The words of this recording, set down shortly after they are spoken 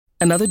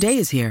Another day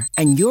is here,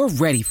 and you're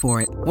ready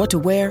for it. What to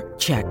wear?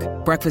 Check.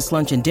 Breakfast,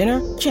 lunch, and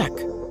dinner? Check.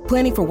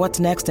 Planning for what's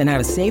next and how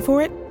to save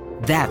for it?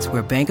 That's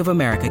where Bank of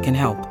America can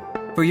help.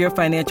 For your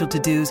financial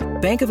to-dos,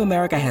 Bank of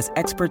America has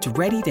experts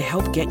ready to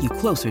help get you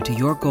closer to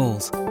your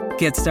goals.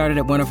 Get started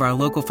at one of our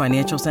local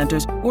financial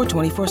centers or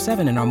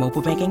 24/7 in our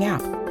mobile banking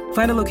app.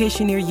 Find a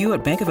location near you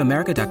at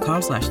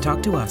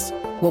bankofamerica.com/talktous.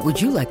 What would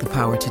you like the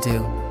power to do?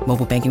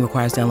 Mobile banking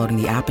requires downloading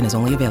the app and is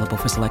only available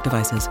for select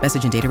devices.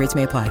 Message and data rates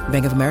may apply.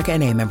 Bank of America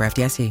NA, member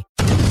FDIC.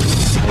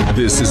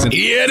 This is an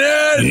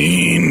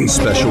ENN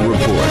special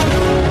report.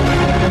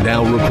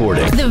 Now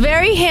reporting. The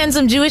very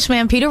handsome Jewish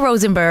man, Peter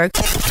Rosenberg.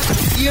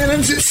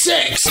 ENN's at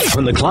 6.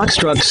 When the clock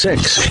struck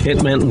 6,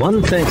 it meant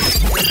one thing.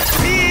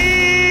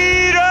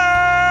 Peter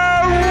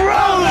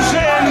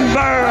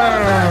Rosenberg!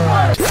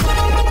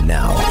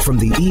 Now, from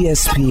the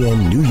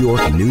ESPN New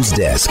York news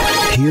desk,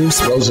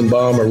 here's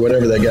Rosenbaum or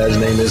whatever that guy's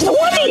name is. No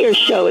wonder your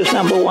show is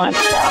number one.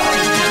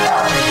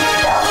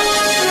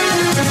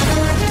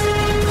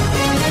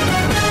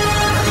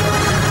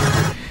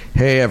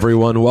 Hey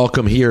everyone,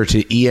 welcome here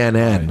to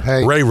ENN.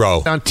 Hey, Ray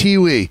Rowe. On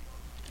Tiwi.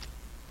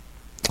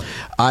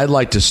 I'd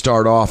like to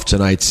start off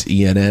tonight's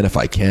ENN, if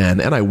I can,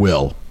 and I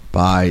will,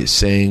 by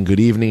saying good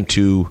evening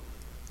to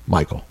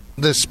Michael.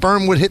 The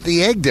sperm would hit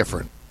the egg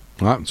different.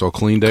 So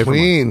clean day for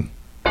Clean.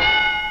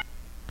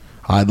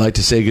 I'd like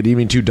to say good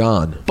evening to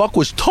Don. Buck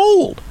was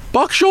told.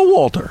 Buck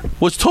Showalter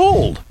was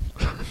told.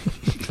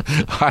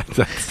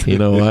 You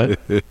know what?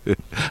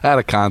 Out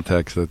of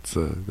context, that's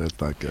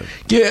not good.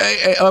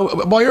 Yeah.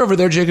 While you're over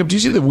there, Jacob, do you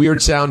see the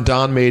weird sound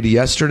Don made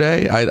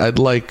yesterday? I'd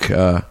like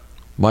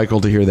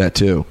Michael to hear that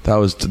too. That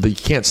was you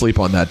can't sleep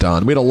on that,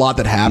 Don. We had a lot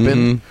that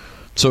happened,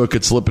 so it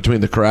could slip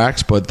between the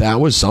cracks, but that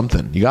was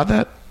something. You got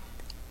that?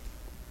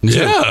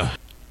 Yeah.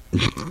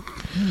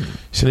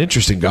 He's an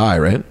interesting guy,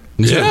 right?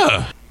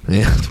 Yeah.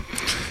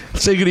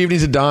 Say good evening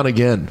to Don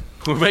again.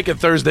 We're making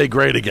Thursday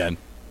great again.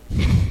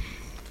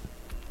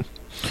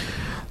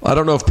 I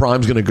don't know if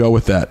Prime's going to go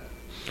with that.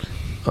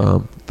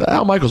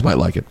 Al Michaels might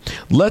like it.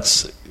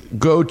 Let's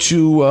go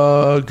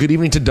to good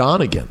evening to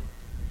Don again.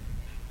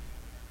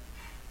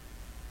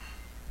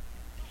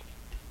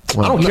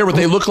 I don't care what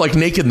they look like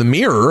naked in the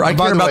mirror. I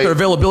care about their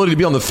availability to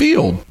be on the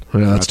field.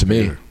 Yeah, that's to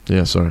me.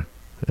 Yeah, sorry.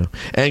 Yeah.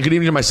 And good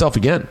evening to myself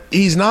again.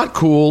 He's not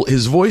cool.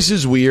 His voice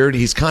is weird.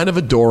 He's kind of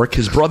a dork.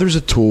 His brother's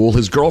a tool.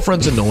 His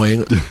girlfriend's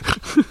annoying.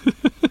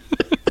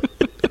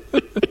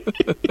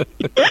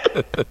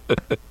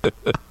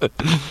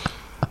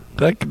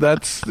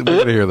 That's we're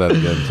gonna hear that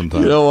again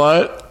sometime. You know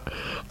what?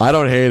 I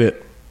don't hate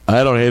it.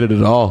 I don't hate it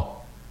at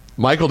all.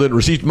 Michael didn't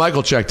receive.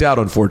 Michael checked out.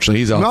 Unfortunately,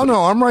 he's out.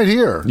 No, I'm right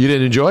here. You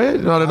didn't enjoy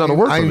it? Not a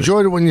word. I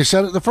enjoyed it when you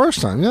said it the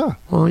first time. Yeah.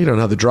 Well, you don't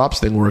know how the drops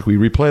thing work. We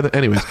replay that.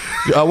 Anyways,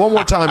 one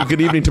more time.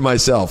 Good evening to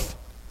myself.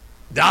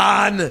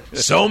 Don.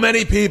 So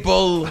many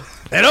people.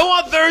 They don't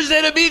want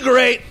Thursday to be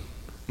great.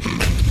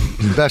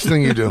 Best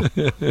thing you do.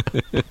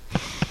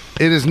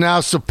 It is now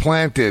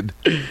supplanted.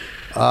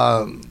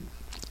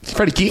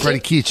 Freddie Keachens?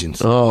 Freddie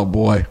Keachens. Oh,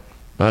 boy.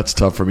 That's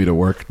tough for me to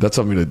work. That's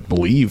something to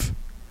believe.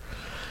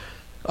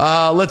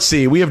 Let's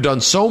see. We have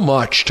done so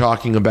much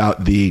talking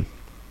about the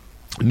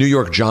New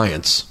York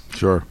Giants.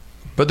 Sure.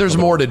 But there's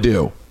more to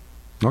do.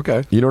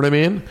 Okay. You know what I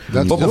mean?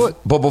 Let's do it.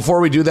 But before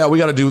we do that, we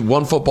got to do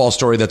one football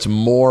story that's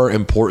more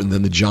important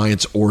than the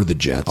Giants or the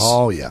Jets.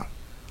 Oh, yeah.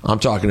 I'm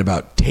talking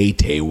about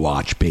Tay-Tay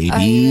Watch,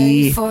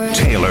 baby.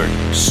 Taylor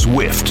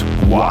Swift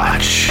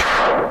Watch.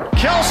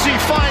 Kelsey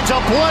finds a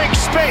blank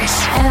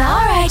space. And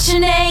I'll write your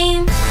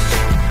name.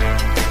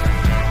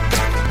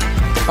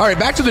 All right,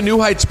 back to the New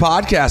Heights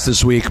podcast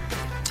this week.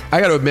 I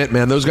got to admit,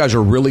 man, those guys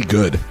are really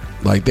good.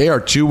 Like, they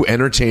are two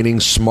entertaining,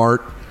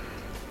 smart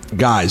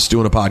guys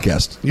doing a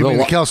podcast. You mean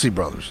the Kelsey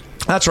brothers?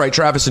 That's right,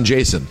 Travis and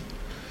Jason.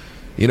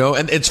 You know,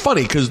 and it's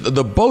funny because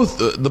the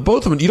both of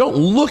them, you don't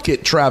look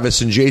at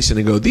Travis and Jason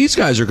and go, these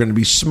guys are going to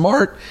be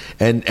smart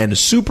and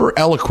super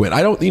eloquent.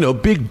 I don't,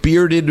 big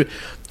bearded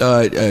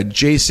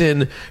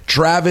Jason.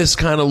 Travis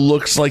kind of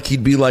looks like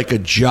he'd be like a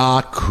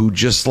jock who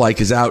just like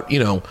is out,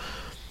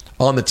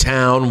 on the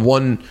town,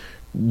 one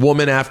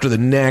woman after the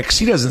next.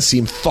 He doesn't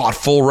seem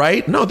thoughtful,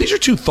 right? No, these are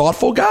two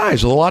thoughtful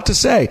guys with a lot to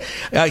say.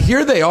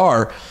 Here they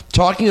are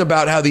talking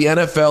about how the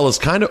NFL is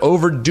kind of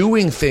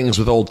overdoing things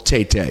with old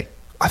Tay-Tay.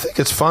 I think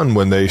it's fun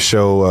when they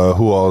show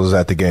who all is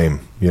at the game.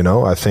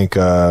 I think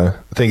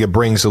it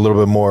brings a little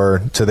bit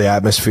more to the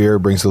atmosphere,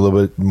 brings a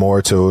little bit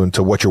more to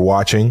what you're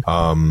watching.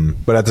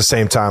 But at the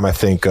same time, I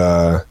think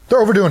they're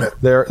overdoing it.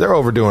 They're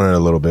overdoing it a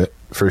little bit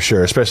for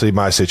sure, especially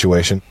my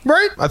situation.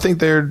 Right. I think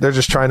they're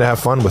just trying to have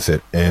fun with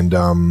it, and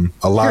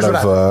a lot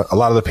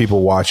of the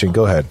people watching.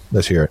 Go ahead,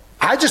 let's hear it.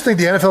 I just think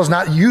the NFL is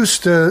not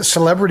used to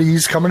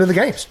celebrities coming to the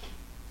games.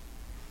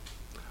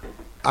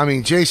 I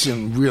mean,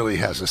 Jason really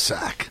has a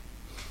sack.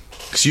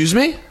 Excuse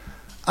me?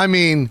 I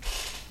mean,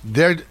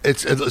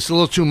 it's a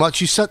little too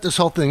much. You set this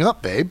whole thing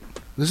up, babe.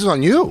 This is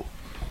on you.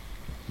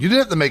 You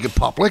didn't have to make it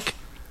public.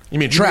 You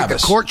mean Travis?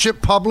 Make the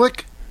courtship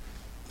public?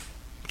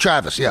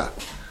 Travis, yeah.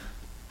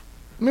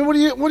 I mean, what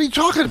are you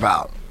talking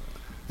about?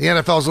 the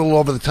NFL's a little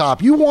over the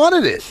top. You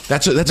wanted it.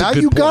 That's a now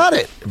good you point. got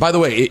it. By the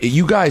way,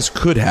 you guys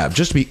could have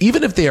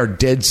even if they are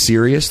dead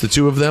serious, the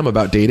two of them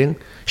about dating.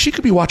 She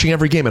could be watching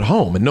every game at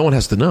home, and no one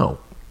has to know.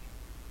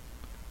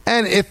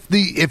 And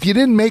if you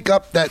didn't make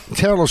up that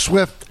Taylor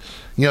Swift,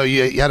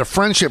 you had a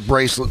friendship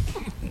bracelet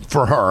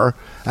for her,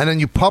 and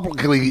then you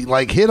publicly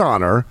hit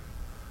on her,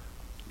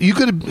 she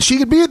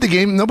could be at the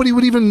game. Nobody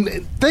would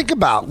even think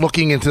about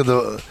looking into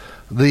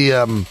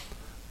the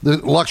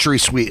luxury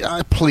suite.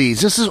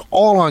 Please, this is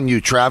all on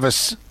you,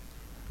 Travis.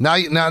 Now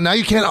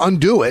you can't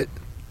undo it.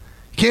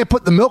 You can't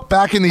put the milk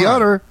back in the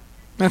udder.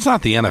 It's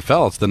not the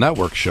NFL; it's the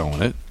network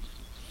showing it.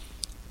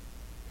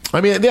 I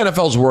mean, the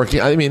NFL's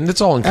working. I mean,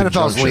 it's all in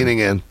conjunction. NFL's leaning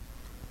in.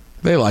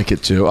 They like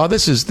it too. Oh,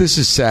 this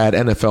is sad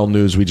NFL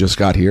news we just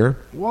got here.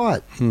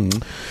 What?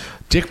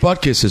 Dick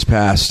Butkus has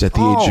passed at the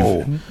age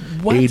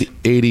of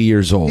 80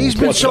 years old. He's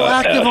been so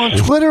active on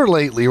Twitter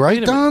lately,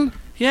 right, Don?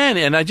 Yeah,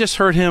 and I just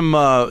heard him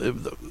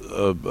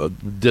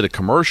did a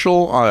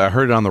commercial. I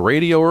heard it on the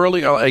radio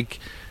earlier.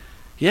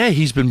 Yeah,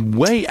 he's been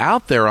way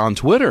out there on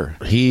Twitter.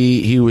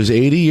 He was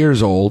 80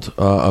 years old.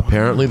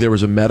 Apparently, there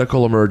was a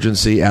medical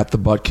emergency at the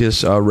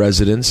Butkus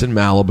residence in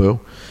Malibu,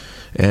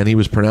 and he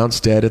was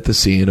pronounced dead at the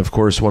scene. Of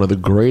course, one of the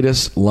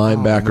greatest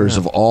linebackers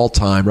of all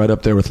time, right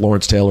up there with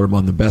Lawrence Taylor,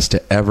 among the best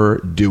to ever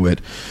do it.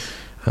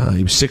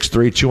 He was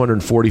 6'3",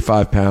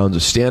 245 pounds, a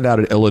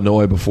standout at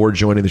Illinois before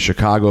joining the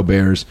Chicago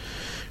Bears.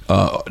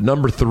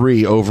 Number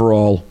 3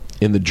 overall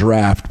in the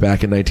draft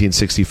back in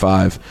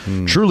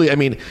 1965. Truly, I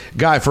mean,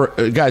 guys,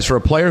 for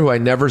a player who I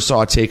never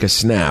saw take a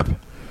snap,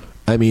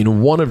 I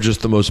mean, one of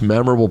just the most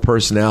memorable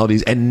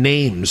personalities and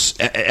names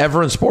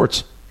ever in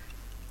sports.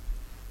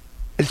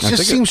 It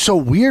just seems so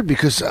weird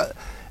because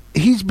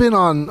he's been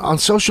on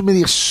social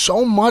media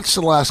so much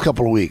the last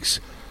couple of weeks,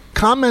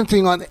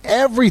 commenting on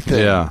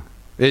everything. Yeah.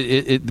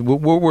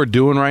 What we're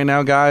doing right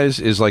now, guys,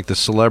 is like the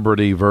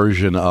celebrity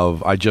version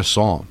of I just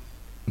saw him.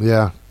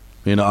 Yeah.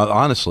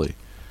 Honestly.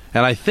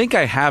 And I think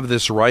I have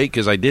this right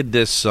because I did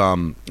this. I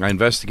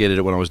investigated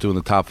it when I was doing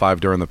the top 5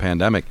 during the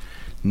pandemic.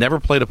 Never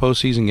played a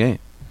postseason game.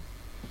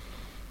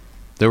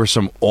 There were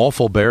some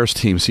awful Bears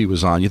teams he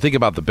was on. You think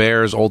about the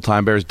Bears,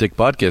 old-time Bears, Dick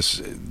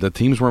Butkus, the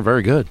teams weren't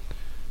very good.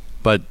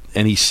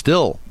 And he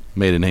still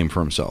made a name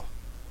for himself.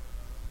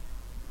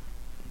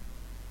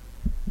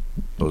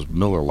 Those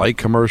Miller Lite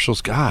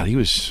commercials, God, he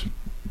was...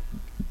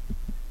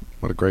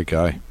 What a great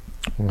guy.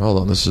 Well,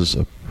 hold on, this is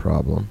a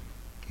problem.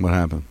 What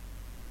happened?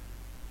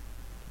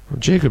 Well,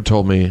 Jacob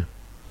told me...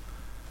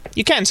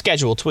 You can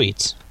schedule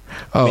tweets.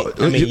 Oh,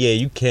 I mean, yeah,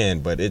 you can,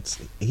 but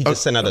he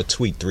just sent out a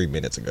tweet 3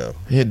 minutes ago.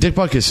 Yeah, Dick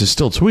Butkus is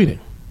still tweeting.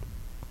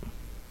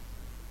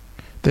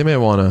 They may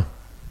want to...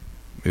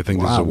 You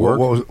think this will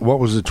work? What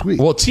was the tweet?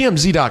 Well,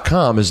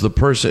 TMZ.com is the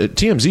person...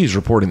 TMZ is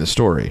reporting the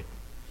story.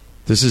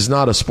 This is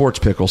not a sports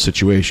pickle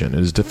situation.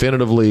 It is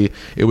definitively...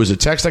 It was a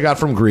text I got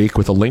from Greek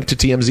with a link to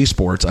TMZ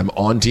Sports. I'm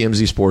on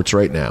TMZ Sports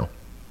right now.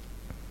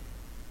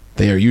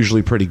 They are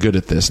usually pretty good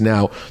at this.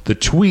 Now, the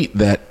tweet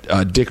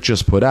that Dick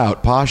just put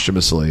out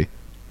posthumously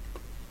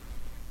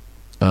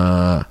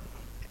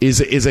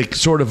is a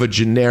sort of a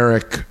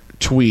generic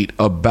tweet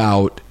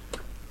about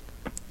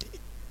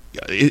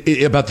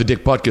the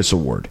Dick Butkus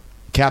Award.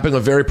 Capping a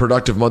very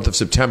productive month of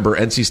September,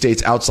 NC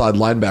State's outside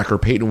linebacker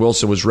Peyton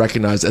Wilson was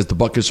recognized as the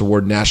Butkus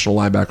Award National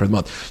Linebacker of the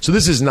Month. So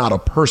this is not a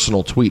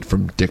personal tweet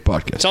from Dick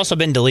Butkus. It's also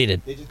been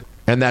deleted.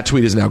 And that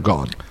tweet is now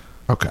gone.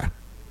 Okay.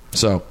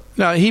 So...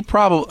 Now, he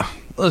probably...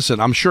 Listen,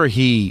 I'm sure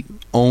he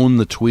owned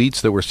the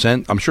tweets that were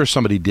sent. I'm sure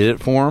somebody did it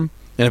for him.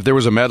 And if there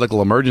was a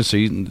medical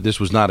emergency, this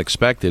was not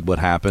expected what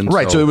happened.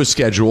 Right, so it was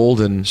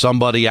scheduled. And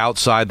somebody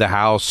outside the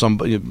house,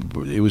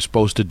 it was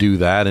supposed to do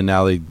that, and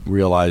now they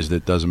realized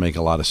it doesn't make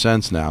a lot of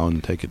sense now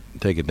and take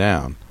it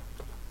down.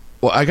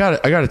 Well, I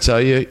got to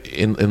tell you,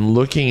 in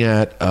looking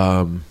at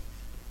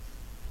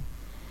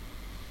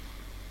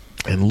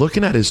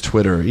his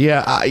Twitter,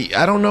 yeah,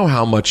 I don't know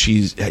how much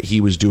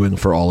he was doing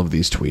for all of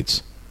these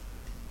tweets.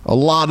 A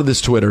lot of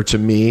this Twitter, to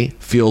me,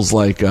 feels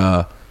like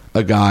a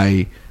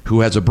guy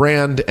who has a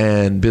brand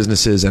and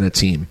businesses and a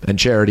team and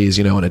charities,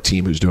 and a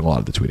team who's doing a lot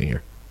of the tweeting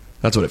here.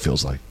 That's what it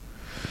feels like.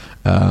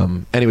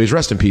 Anyways,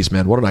 rest in peace,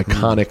 man. What an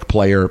iconic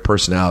player,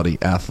 personality,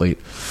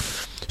 athlete.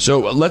 So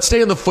let's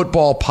stay in the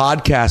football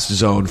podcast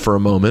zone for a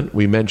moment.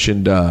 We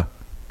mentioned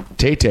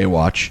Tay-Tay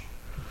Watch.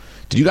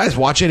 Did you guys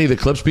watch any of the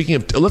clips? Speaking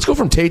of, let's go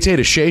from Tay-Tay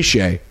to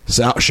Shay-Shay,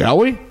 shall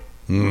we?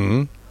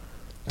 Mm-hmm.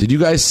 Did you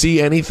guys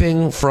see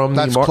anything from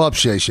That's Club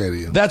Shay-Shay to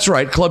you. That's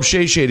right, Club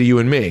Shay-Shay to you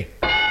and me.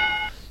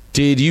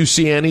 Did you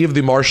see any of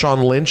the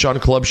Marshawn Lynch on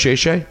Club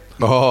Shay-Shay?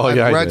 Oh,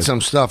 yeah, I read some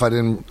stuff. I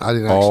didn't actually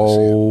see it.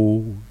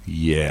 Oh,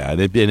 yeah,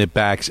 and it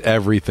backs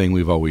everything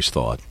we've always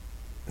thought.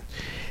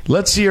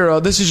 Let's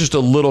hear, this is just a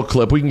little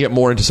clip. We can get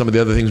more into some of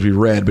the other things we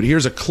read, but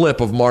here's a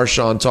clip of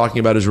Marshawn talking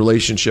about his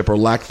relationship or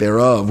lack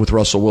thereof with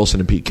Russell Wilson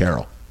and Pete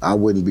Carroll. I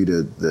wouldn't be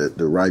the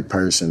right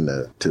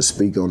person to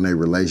speak on their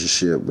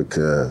relationship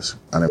because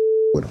I didn't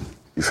with him.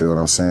 You feel what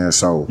I'm saying?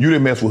 So you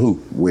didn't mess with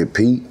who? With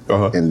Pete.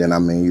 And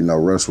then,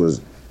 Russ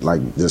was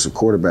like just a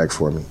quarterback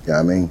for me. You know what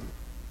I mean?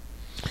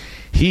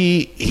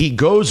 He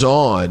goes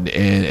on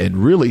and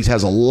really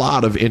has a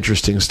lot of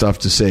interesting stuff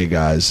to say,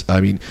 guys. I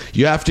mean,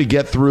 you have to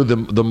get through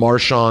the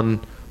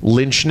Marshawn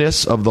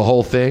Lynchness of the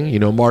whole thing. You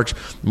know,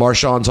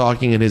 Marshawn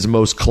talking in his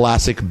most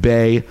classic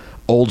Bay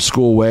old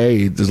school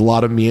way. There's a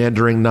lot of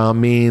meandering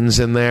non-means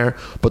in there.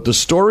 But the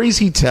stories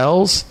he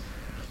tells...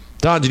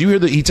 Don, did you hear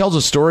that he tells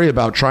a story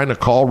about trying to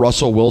call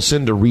Russell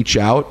Wilson to reach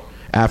out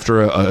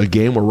after a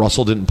game where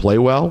Russell didn't play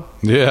well?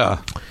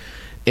 Yeah.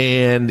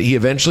 And he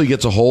eventually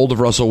gets a hold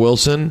of Russell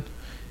Wilson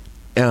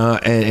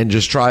and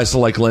just tries to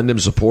lend him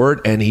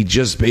support. And he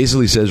just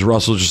basically says,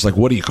 Russell's just like,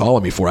 what are you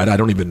calling me for? I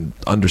don't even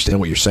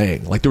understand what you're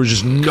saying. Like, there was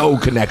just no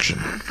connection.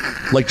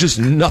 Like, just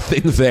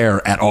nothing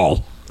there at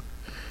all.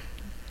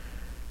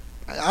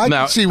 I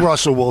can see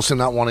Russell Wilson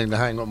not wanting to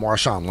hang with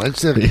Marshawn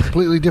Lynch. They're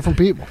completely different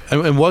people.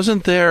 And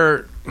wasn't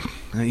there...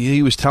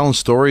 He was telling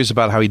stories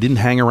about how he didn't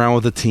hang around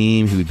with the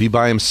team. He would be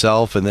by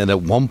himself. And then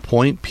at one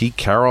point, Pete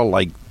Carroll,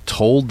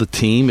 told the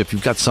team, if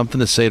you've got something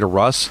to say to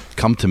Russ,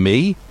 come to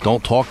me.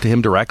 Don't talk to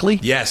him directly.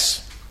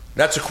 Yes.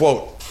 That's a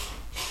quote.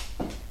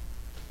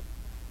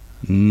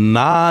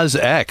 Nas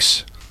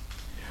X.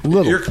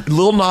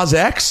 Lil Nas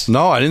X?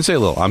 No, I didn't say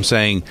little. I'm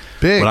saying...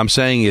 Big. What I'm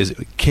saying is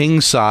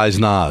king-size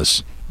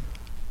Nas.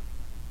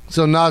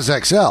 So Nas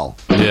XL.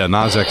 Yeah,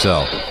 Nas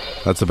XL.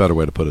 That's a better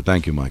way to put it.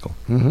 Thank you, Michael.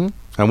 Mm-hmm.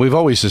 And we've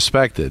always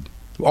suspected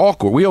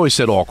awkward. We always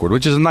said awkward,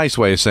 which is a nice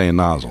way of saying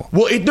nozzle.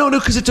 Well, no,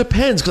 because it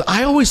depends. Because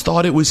I always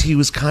thought he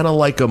was kind of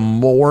like a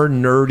more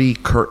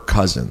nerdy Kirk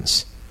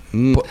Cousins,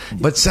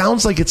 but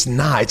sounds like it's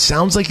not. It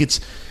sounds like it's.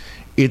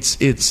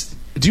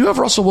 Do you have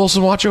Russell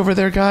Wilson watch over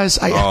there, guys?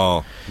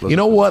 You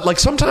know what? Like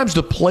sometimes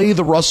to play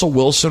the Russell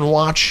Wilson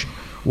watch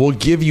will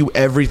give you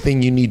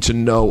everything you need to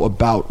know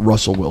about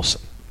Russell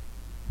Wilson.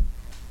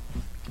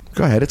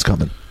 Go ahead, it's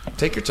coming.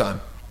 Take your time.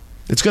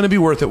 It's going to be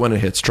worth it when it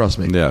hits. Trust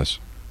me. Yes.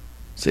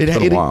 It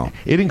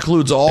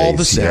includes all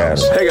the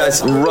sounds. Hey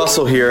guys,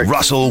 Russell here.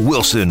 Russell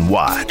Wilson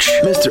Watch.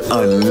 Mr.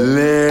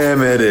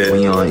 Unlimited.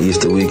 When you're on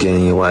Easter weekend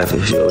and your wife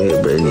is over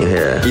here braiding your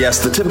hair.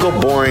 Yes, the typical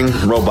boring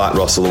robot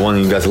Russell, the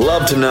one you guys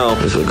love to know.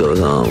 That's what goes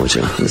on with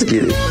you. Let's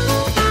get it.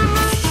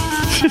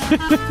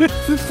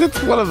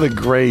 It's one of the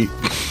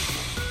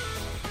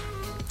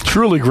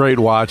truly great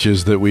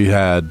watches that we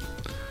had.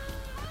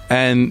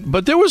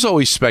 But there was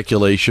always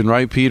speculation,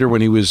 right, Peter,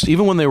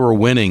 even when they were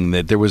winning,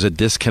 that there was a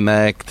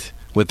disconnect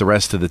with the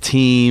rest of the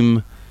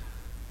team.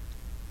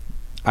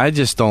 I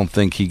just don't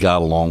think he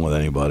got along with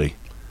anybody.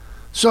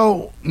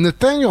 So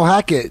Nathaniel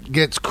Hackett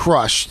gets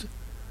crushed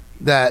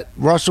that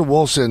Russell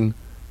Wilson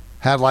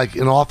had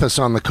an office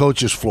on the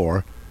coach's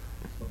floor.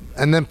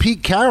 And then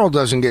Pete Carroll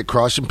doesn't get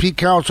crushed. And Pete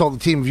Carroll told the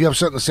team, if you have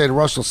something to say to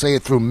Russell, say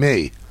it through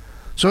me.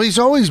 So he's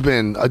always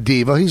been a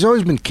diva. He's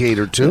always been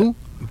catered to.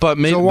 But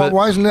maybe,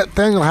 why doesn't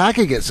Nathaniel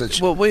Hackett get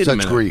such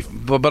grief?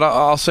 But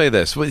I'll say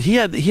this: he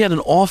had an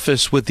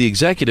office with the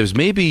executives.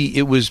 Maybe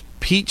it was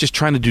Pete just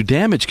trying to do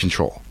damage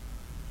control,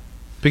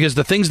 because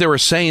the things they were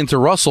saying to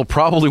Russell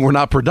probably were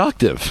not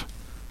productive.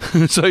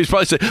 So he's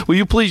probably saying, "Will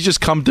you please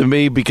just come to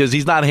me?" Because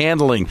he's not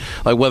handling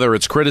whether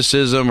it's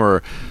criticism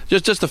or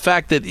just the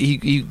fact that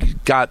he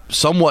got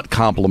somewhat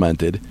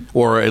complimented,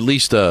 or at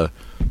least hey,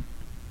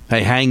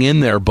 hang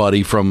in there,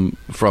 buddy, from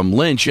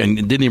Lynch, and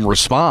didn't even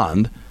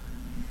respond.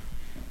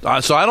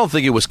 So I don't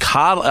think it was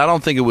I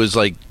don't think it was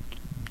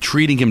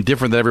treating him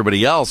different than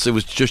everybody else. It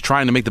was just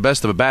trying to make the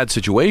best of a bad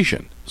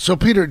situation. So,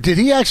 Peter, did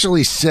he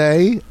actually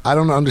say, I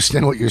don't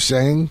understand what you're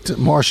saying to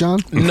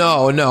Marshawn?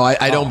 No,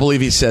 I don't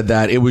believe he said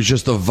that. It was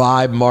just the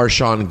vibe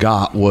Marshawn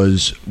got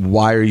was,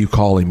 why are you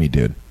calling me,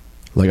 dude?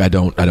 I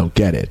don't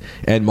get it.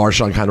 And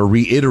Marshawn kind of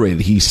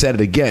reiterated. He said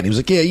it again. He was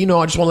like, yeah,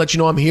 I just want to let you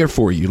know I'm here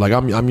for you.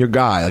 I'm your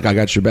guy. I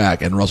got your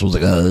back. And Russell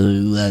was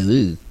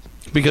like,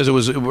 Because it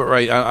was,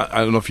 right, I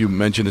don't know if you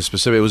mentioned this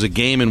specifically, it was a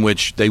game in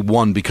which they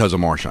won because of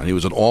Marshawn. It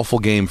was an awful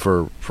game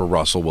for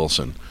Russell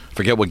Wilson.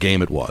 Forget what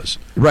game it was.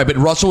 Right, but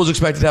Russell was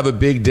expected to have a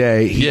big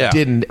day. He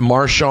didn't.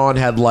 Marshawn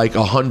had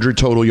 100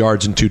 total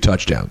yards and 2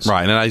 touchdowns.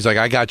 Right, and he's like,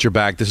 I got your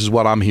back. This is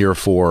what I'm here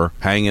for.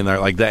 Hang in there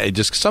like that. It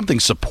just something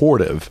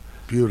supportive.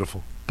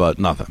 Beautiful. But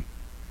nothing.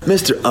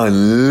 Mr.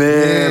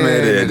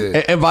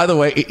 Unlimited. And by the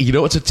way, you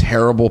know what's a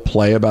terrible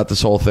play about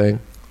this whole thing?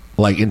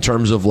 In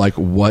terms of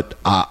what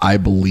I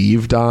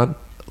believed on?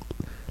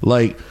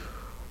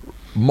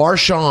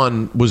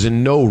 Marshawn was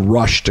in no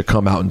rush to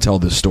come out and tell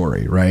this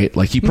story, right?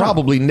 He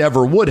probably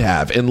never would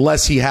have,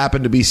 unless he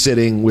happened to be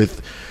sitting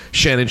with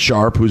Shannon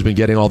Sharp, who's been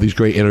getting all these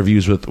great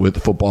interviews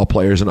with football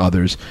players and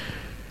others,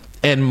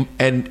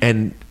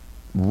 and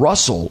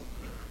Russell,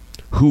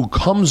 who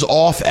comes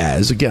off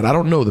as, again, I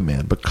don't know the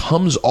man, but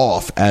comes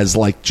off as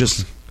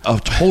just a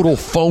total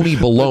phony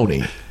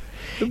baloney.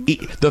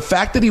 The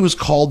fact that he was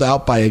called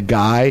out by a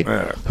guy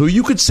who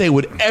you could say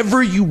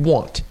whatever you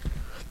want,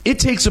 it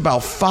takes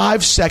about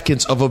 5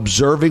 seconds of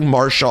observing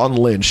Marshawn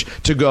Lynch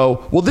to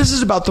go, well, this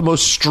is about the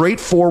most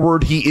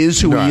straightforward he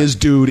is who he is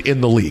dude in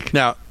the league.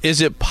 Now,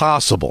 is it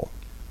possible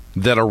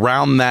that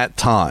around that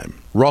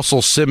time,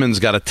 Russell Simmons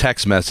got a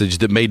text message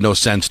that made no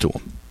sense to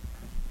him?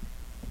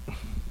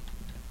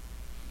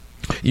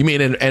 You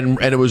mean,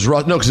 and it was,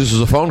 no, because this was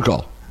a phone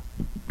call.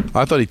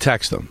 I thought he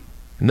texted him.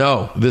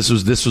 No, this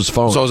was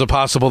phone. So is it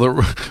possible that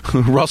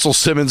Russell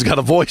Simmons got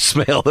a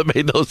voicemail that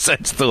made no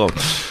sense to him?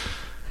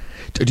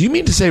 Do you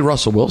mean to say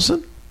Russell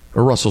Wilson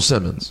or Russell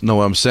Simmons? No,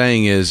 what I'm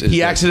saying is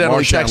he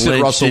accidentally texted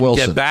Lynch Russell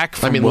Wilson. Get back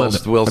from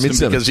Wilson Simmons.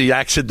 because he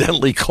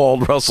accidentally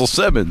called Russell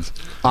Simmons.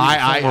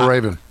 I'm a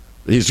Raven.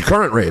 He's the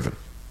current Raven.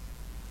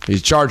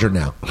 He's a Charger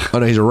now. Oh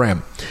no, he's a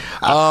Ram.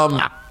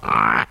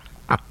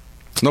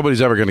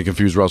 Nobody's ever going to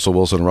confuse Russell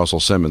Wilson and Russell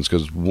Simmons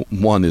because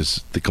one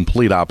is the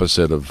complete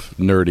opposite of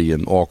nerdy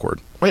and awkward.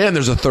 Well, and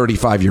there's a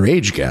 35-year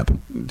age gap.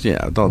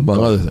 Yeah,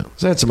 among other things.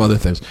 That's some other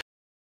things.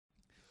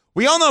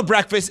 We all know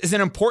breakfast is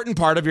an important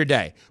part of your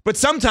day, but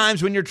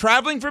sometimes when you're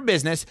traveling for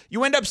business,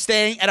 you end up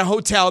staying at a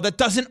hotel that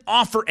doesn't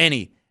offer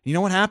any. You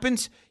know what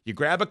happens? You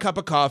grab a cup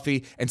of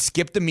coffee and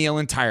skip the meal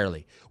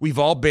entirely. We've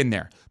all been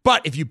there.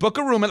 But if you book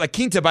a room at La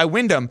Quinta by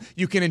Wyndham,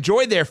 you can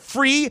enjoy their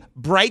free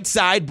Bright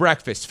Side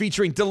breakfast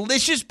featuring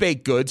delicious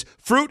baked goods,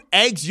 fruit,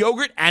 eggs,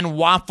 yogurt, and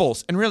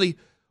waffles. And really,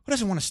 who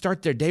doesn't want to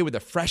start their day with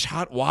a fresh,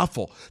 hot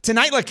waffle?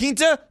 Tonight, La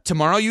Quinta,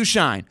 tomorrow you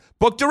shine.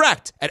 Book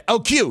direct at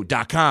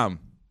lq.com.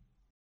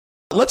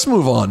 Let's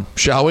move on,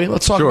 shall we?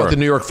 Let's talk about the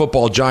New York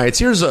Football Giants.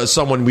 Here's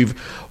someone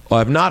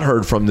I've not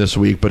heard from this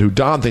week, but who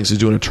Don thinks is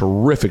doing a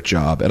terrific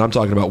job, and I'm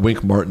talking about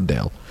Wink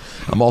Martindale.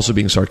 I'm also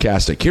being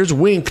sarcastic. Here's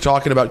Wink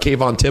talking about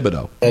Kayvon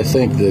Thibodeau. I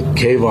think that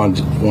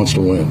Kayvon wants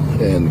to win,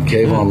 and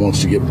Kayvon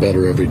wants to get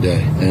better every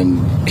day, and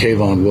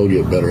Kayvon will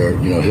get better.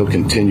 He'll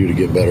continue to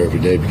get better every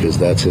day because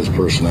that's his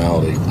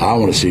personality. I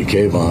want to see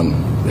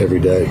Kayvon every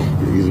day.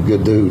 He's a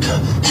good dude.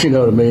 You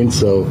know what I mean?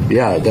 So,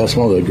 yeah, that's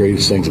one of the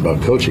greatest things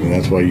about coaching, and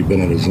that's why you've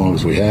been in it as long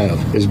as we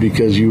have, is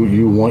because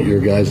you want your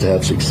guys to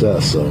have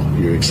success, so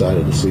you're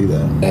excited to see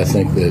that. I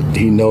think that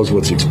he knows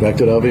what's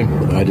expected of him.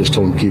 I just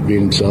told him to keep being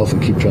himself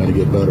and keep trying to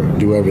get better.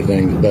 Do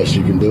everything the best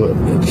you can do it,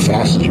 as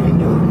fast as you can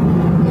do it.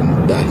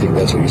 And I think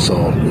that's what you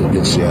saw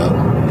against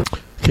Seattle.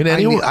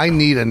 I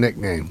need a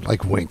nickname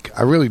like Wink.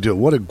 I really do.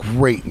 What a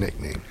great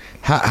nickname.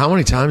 How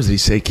many times did he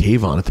say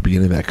Kayvon at the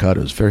beginning of that cut?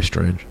 It was very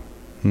strange.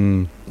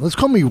 Let's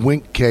call me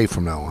Wink K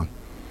from now on.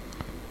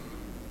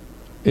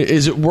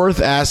 Is it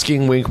worth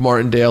asking Wink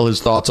Martindale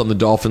his thoughts on the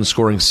Dolphins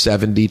scoring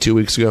 70 2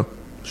 weeks ago?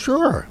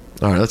 Sure.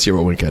 All right, let's hear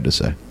what Wink had to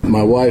say.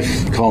 My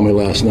wife called me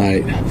last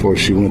night before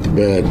she went to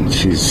bed, and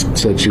she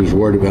said she was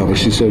worried about me.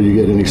 She said, "You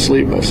get any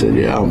sleep?" I said,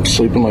 "Yeah, I'm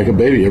sleeping like a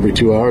baby. Every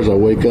 2 hours I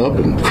wake up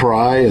and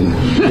cry and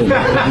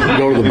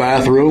go to the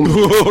bathroom,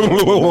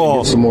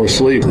 get some more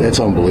sleep." That's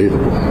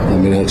unbelievable. I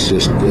mean,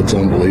 it's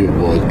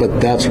unbelievable.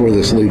 But that's where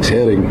this league's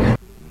heading.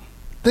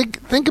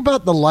 Think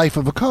about the life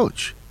of a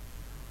coach.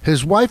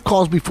 His wife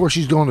calls before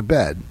she's going to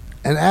bed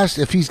and asks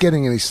if he's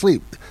getting any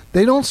sleep.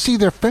 They don't see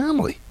their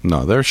family.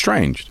 No, they're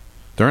estranged.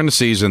 During the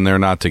season, they're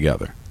not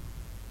together.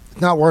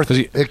 It's not worth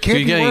it. It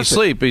can't be worth it.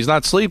 Sleep. He's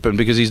not sleeping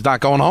because he's not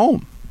going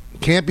home.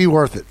 Can't be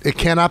worth it. It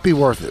cannot be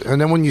worth it.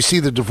 And then when you see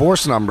the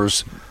divorce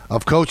numbers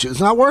of coaches, it's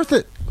not worth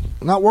it.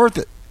 Not worth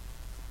it.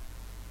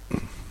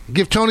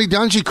 Give Tony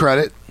Dungy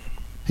credit.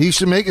 He used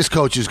to make his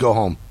coaches go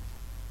home.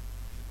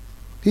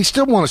 He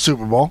still won a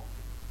Super Bowl.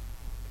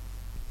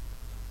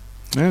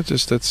 Yeah,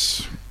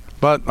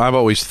 but I've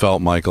always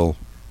felt, Michael,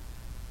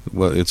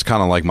 well, it's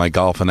kind of like my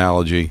golf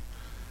analogy.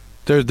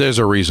 There's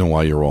a reason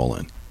why you're all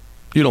in.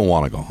 You don't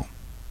want to go home.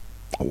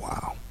 Oh,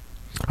 wow.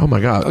 Oh, my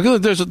God.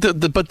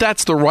 But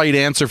that's the right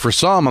answer for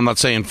some. I'm not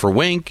saying for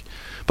Wink.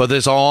 But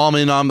there's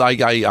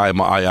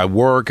I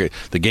work.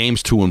 The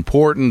game's too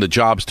important. The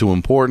job's too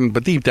important.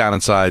 But deep down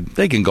inside,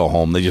 they can go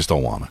home. They just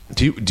don't want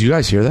to. Do you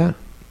guys hear that?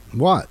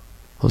 What?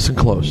 Listen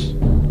close.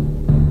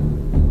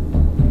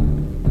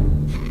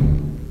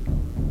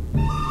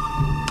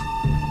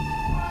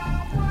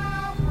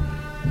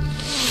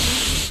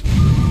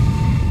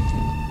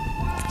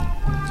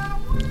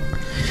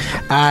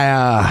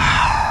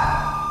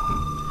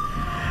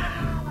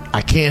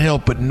 I can't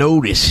help but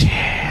notice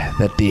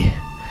that the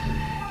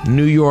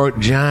New York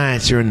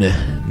Giants are in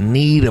the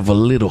need of a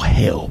little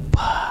help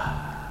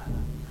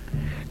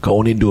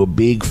going into a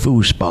big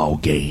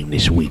foosball game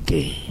this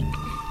weekend.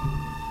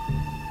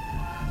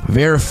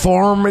 Very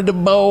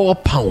formidable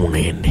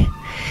opponent.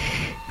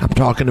 I'm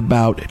talking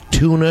about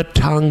Tua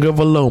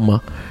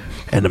Tagovailoa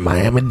and the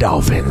Miami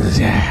Dolphins.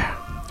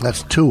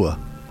 That's Tua.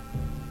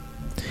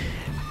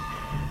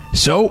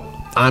 So,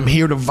 I'm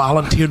here to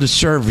volunteer the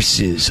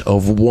services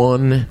of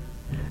one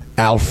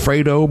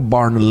Alfredo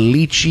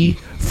Barnalici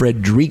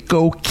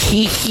Federico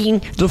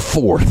Keeking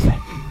IV.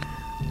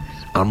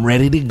 I'm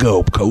ready to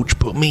go, Coach.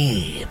 Put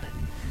me in.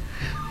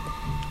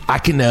 I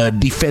can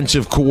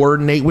defensive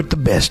coordinate with the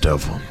best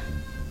of them.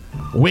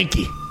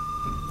 Winky,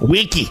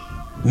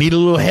 need a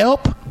little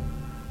help?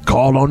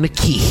 Call on the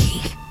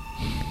key.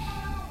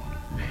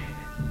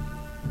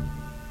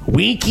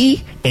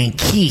 Winky and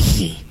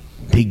Kiki.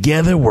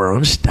 Together, we're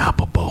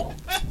unstoppable.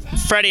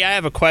 Freddie, I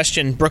have a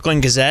question.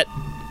 Brooklyn Gazette.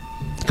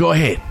 Go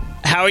ahead.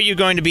 How are you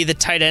going to be the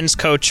tight ends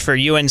coach for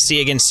UNC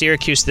against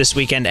Syracuse this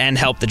weekend and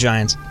help the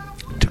Giants?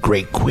 It's a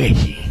great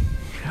question.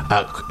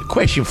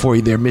 Question for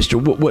you there, mister.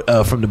 What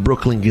from the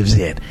Brooklyn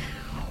Gazette.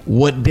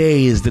 What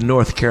day is the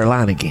North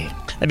Carolina game?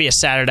 That'd be a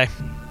Saturday.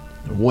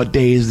 What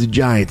day is the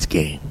Giants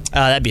game?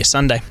 That'd be a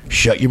Sunday.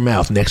 Shut your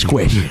mouth. Next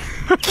question.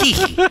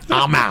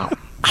 I'm out.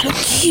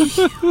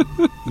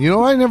 You know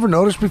what I never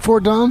noticed before,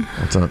 Don?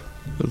 What's up?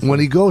 When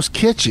he goes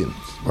kitchen,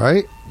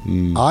 right?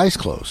 Eyes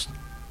closed.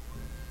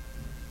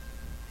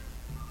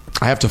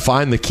 I have to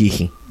find the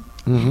key.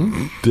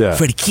 Mm-hmm. Yeah.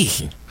 For the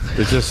key.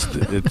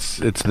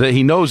 It's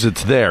he knows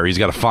it's there. He's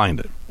got to find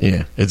it.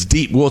 Yeah, it's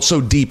deep. Well, it's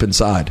so deep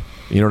inside.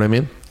 You know what I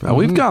mean?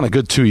 We've gone a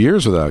good 2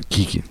 years without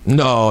Kiki.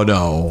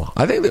 No.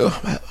 I think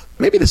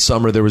maybe this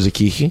summer there was a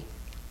Kiki.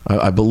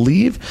 I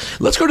believe.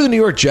 Let's go to the New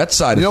York Jets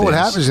side of things. You know what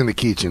happens in the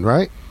kitchen,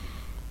 right?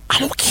 I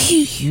don't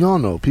Kiki.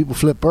 No. People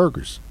flip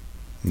burgers.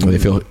 They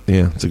feel.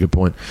 Yeah, that's a good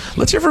point.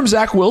 Let's hear from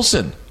Zach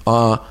Wilson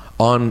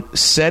on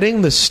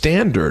setting the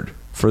standard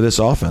for this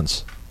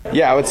offense.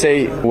 Yeah, I would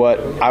say what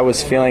I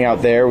was feeling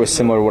out there was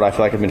similar to what I feel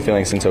like I've been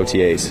feeling since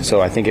OTAs.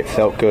 So I think it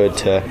felt good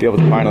to be able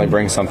to finally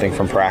bring something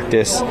from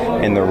practice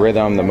and the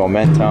rhythm, the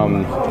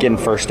momentum, getting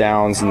first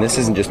downs. And this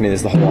isn't just me, this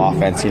is the whole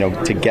offense.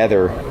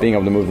 Together, being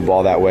able to move the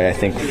ball that way, I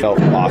think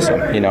felt awesome.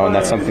 And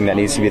that's something that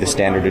needs to be the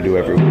standard to do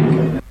every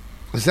week.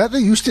 Is that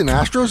the Houston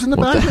Astros in the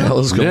back? What the hell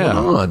is going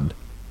on?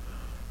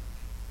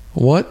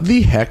 What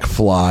the heck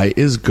fly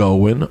is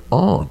going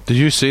on? Did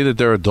you see that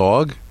they're a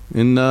dog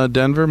in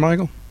Denver,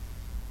 Michael?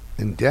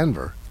 In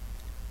Denver?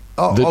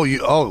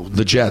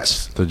 The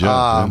Jets. The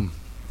Jets.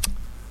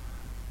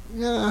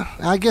 Yeah,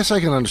 I guess I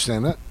can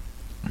understand that.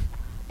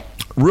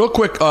 Real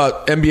quick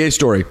NBA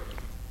story.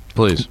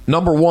 Please.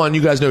 Number one,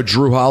 you guys know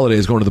Drew Holiday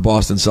is going to the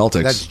Boston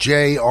Celtics. That's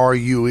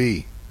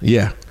J-R-U-E.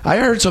 Yeah. I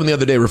heard someone the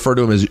other day refer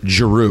to him as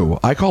Giroux.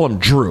 I call him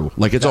Drew.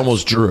 Like it's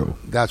almost Drew.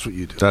 That's what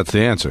you do. That's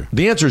the answer.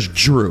 The answer is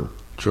Drew.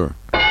 Sure.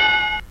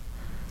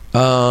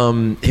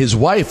 His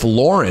wife,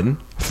 Lauren,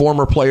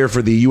 former player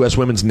for the U.S.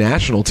 women's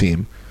national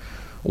team,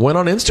 went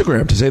on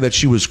Instagram to say that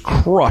she was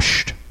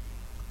crushed.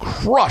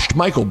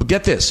 Michael,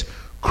 get this.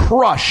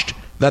 Crushed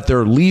that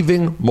they're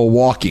leaving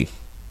Milwaukee.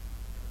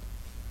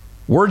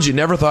 Words you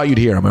never thought you'd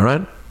hear, am I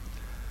right?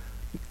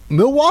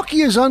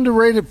 Milwaukee is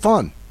underrated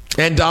fun.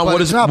 And Don, but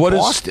what it's is not what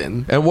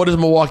Boston? And what does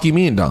Milwaukee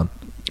mean, Don?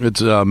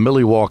 It's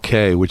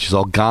Milwaukee, which is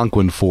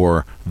Algonquin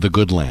for the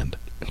good land.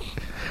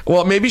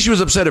 Well, maybe she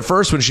was upset at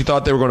first when she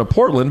thought they were going to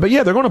Portland, but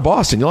yeah, they're going to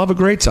Boston. You'll have a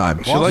great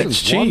time. She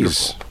likes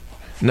cheese.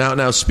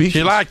 Now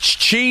speaking, she likes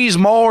cheese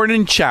more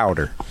than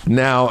chowder.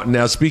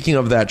 Now speaking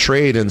of that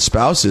trade and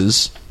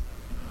spouses,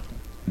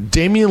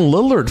 Damian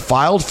Lillard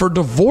filed for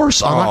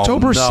divorce on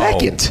October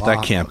 2nd.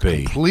 That can't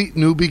be. Complete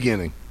new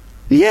beginning.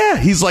 Yeah,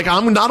 he's like,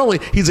 I'm going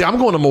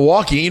to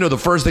Milwaukee. The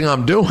first thing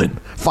I'm doing,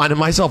 finding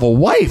myself a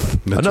wife.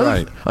 That's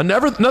right.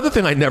 Another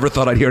thing I never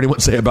thought I'd hear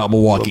anyone say about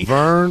Milwaukee.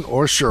 Laverne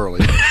or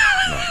Shirley.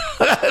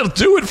 I'll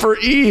do it for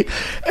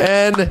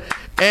ENN.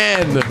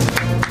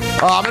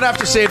 I'm going to have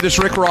to save this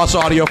Rick Ross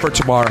audio for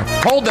tomorrow.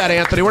 Hold that,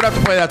 Anthony. We're going to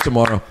have to play that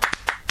tomorrow.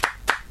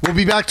 We'll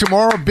be back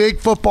tomorrow. Big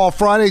Football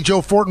Friday.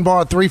 Joe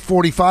Fortenbaugh at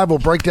 3:45. We'll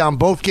break down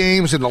both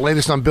games and the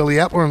latest on Billy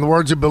Epler. In the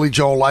words of Billy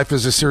Joel, life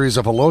is a series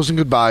of hellos and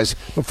goodbyes.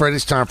 I'm afraid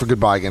it's time for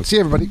goodbye again. See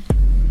you, everybody.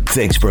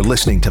 Thanks for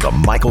listening to the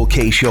Michael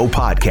K. Show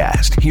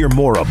podcast. Hear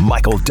more of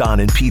Michael, Don,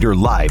 and Peter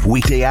live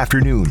weekday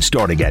afternoon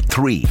starting at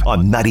 3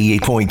 on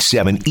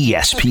 98.7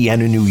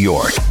 ESPN in New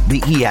York, the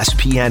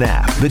ESPN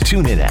app, the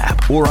TuneIn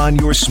app, or on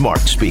your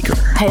smart speaker.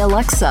 Hey,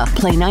 Alexa,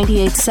 play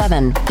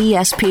 98.7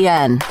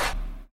 ESPN.